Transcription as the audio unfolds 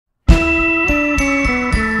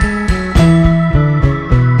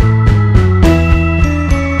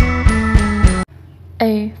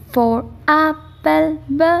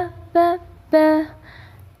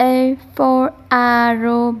for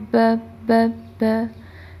arrow, b, b, b.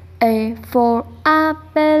 A for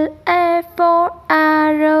apple, A for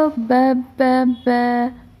arrow, b, b,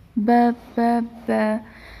 b, b, b, b.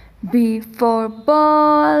 B for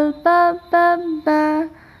ball, b, b, b.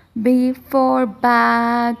 B for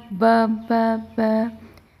bag, b, b, b.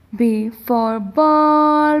 B for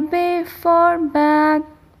ball, B for bag,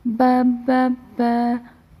 b, b, b,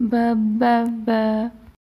 b, b, b.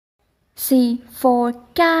 C for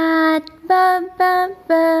cat, b, b,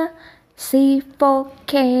 b. C for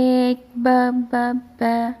cake, b, b,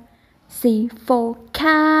 b. C for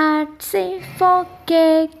cat, C for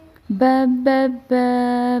cake, b, b,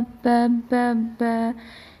 b, b, b, b.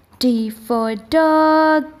 D for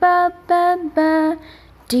dog, b, b, b.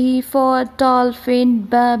 D for dolphin,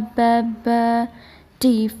 b, b, b.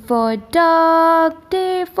 D for dog,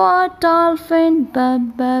 D for dolphin, b,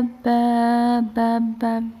 b, b, b, b,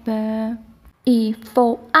 b. E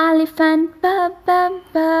for elephant, b, b,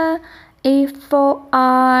 b. E for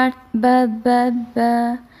art, b, b,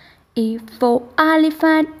 b. E for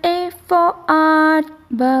elephant, E for art,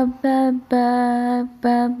 b, b, b, b,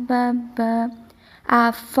 b, b.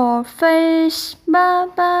 F for fish, b,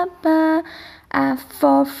 b, b. F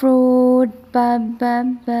for fruit, b, b,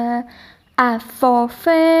 b. F for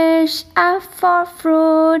fish, F for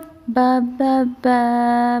fruit, b, b, b,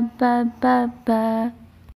 b, b, b.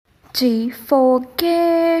 G for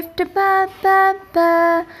gift, b, b, b.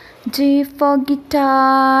 G for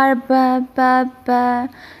guitar, b, b, b.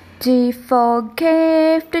 G for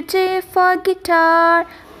gift, G for guitar,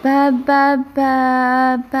 b, b, b,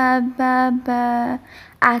 b, b, b.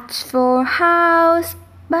 H for house,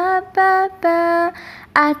 b, b, b.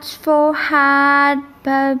 H for hat, b,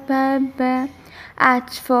 b, b.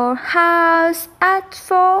 H for house, H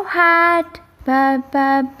for hat, b,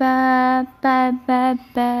 b, b, b, b,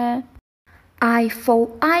 b. I for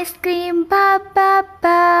ice cream, b, b, b.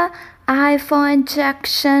 I for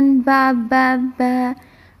injection, b, b, b.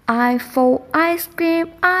 I for ice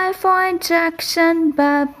cream, I for injection, b,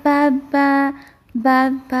 b, b, b,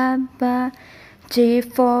 b, b. J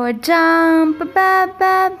for jump, b, b,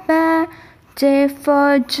 b. J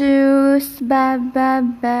for juice, b, b,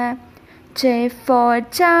 b. J for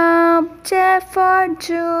jump, J for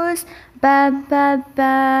juice, b, b, b,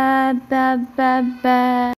 b, b,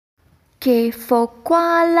 b. K for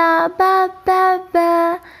koala, b, b,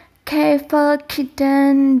 b. K for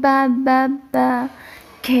kitten, b, b, b.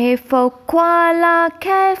 K for koala,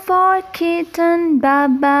 K for kitten, ba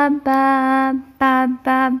ba ba ba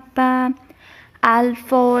ba ba. L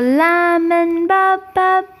for lemon, ba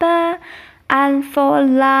ba ba. L for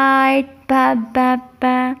light, ba ba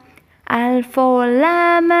ba. L for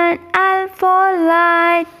lemon, L for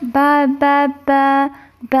light, ba ba ba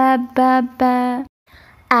ba ba ba.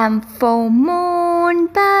 M for moon,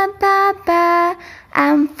 ba ba ba.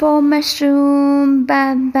 M for mushroom,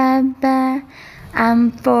 ba ba ba.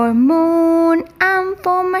 M for moon, M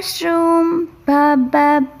for mushroom, ba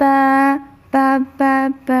ba ba ba ba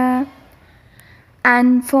ba.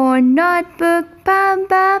 N for notebook, ba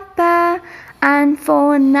ba ba. N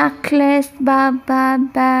for necklace, ba ba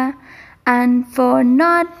ba. N for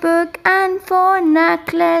notebook, N for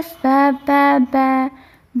necklace, ba ba ba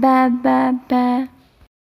ba ba ba.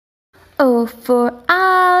 O for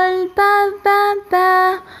owl, ba ba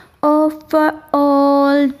ba. O for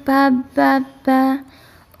old, ba ba ba.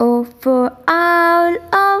 O for owl,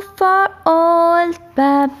 O for old,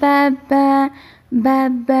 ba ba ba ba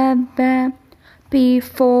ba ba. P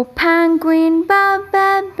for penguin, ba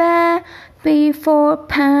ba ba. P for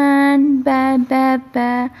pen, ba ba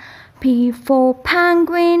ba. P for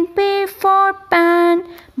penguin, P for pen,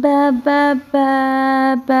 ba ba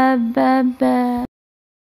ba ba ba ba.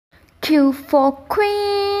 Q for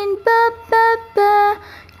queen, ba ba ba.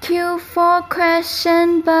 Q for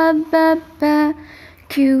question, ba ba ba.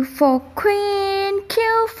 Q for queen,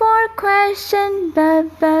 Q for question, ba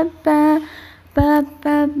ba ba ba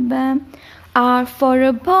ba ba. R for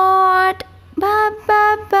robot, ba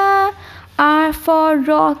ba ba. R for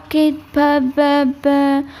rocket, ba ba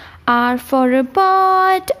ba. R for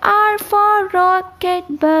robot, R for rocket,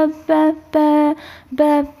 ba ba ba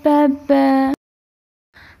ba ba ba.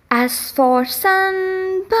 S for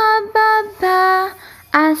sun, ba ba ba.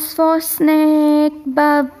 S for snake,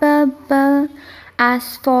 ba ba ba.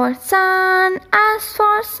 S for sun, S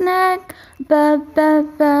for snake, ba ba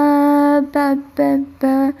ba ba ba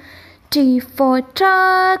ba. T for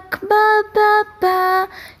truck, ba ba ba.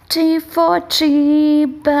 T for tree,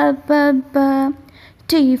 ba ba ba.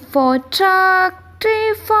 T for truck, T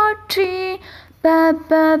for tree, ba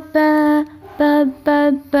ba ba ba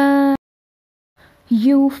ba ba.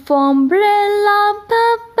 U for umbrella, b,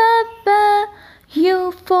 b, b.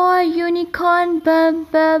 U for unicorn, b,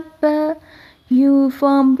 b, b. U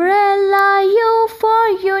for umbrella, U for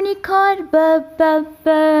unicorn, b, b,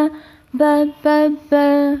 b, b, b,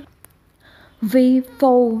 b. V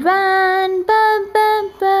for van, b,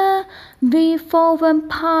 b, b. V for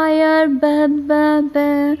vampire, b, b,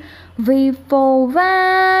 b. V for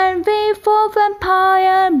van, V for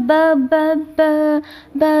vampire, b, b, b,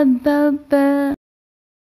 b, b, b.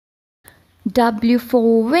 W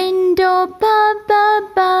for window, b, b,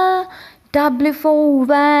 b. W for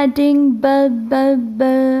wedding, b, b,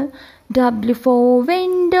 b. W for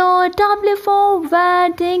window, W for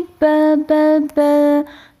wedding, b, b, b,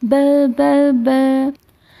 b, b, b.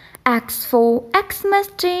 X for Xmas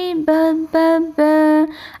tree, b, b,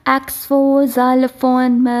 b. X for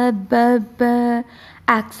xylophone, b, b, b.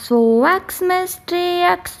 X for Xmas tree,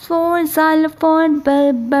 X for xylophone,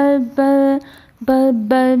 b, b, b, b,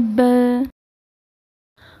 b, b.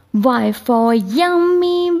 Y for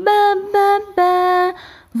yummy, b, b, b.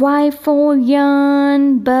 Y for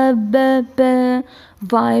yarn, b, b, b.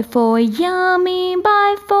 Y for yummy,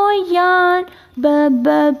 Y for yarn, b,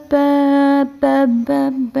 b, b, b, b,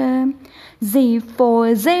 b. Z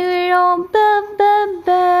for zero, b, b,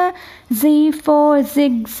 b. Z for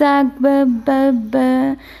zigzag, b, b,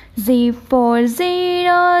 b. Z for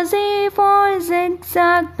zero, Z for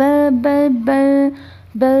zigzag, b, b, b,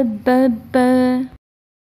 b, b, b.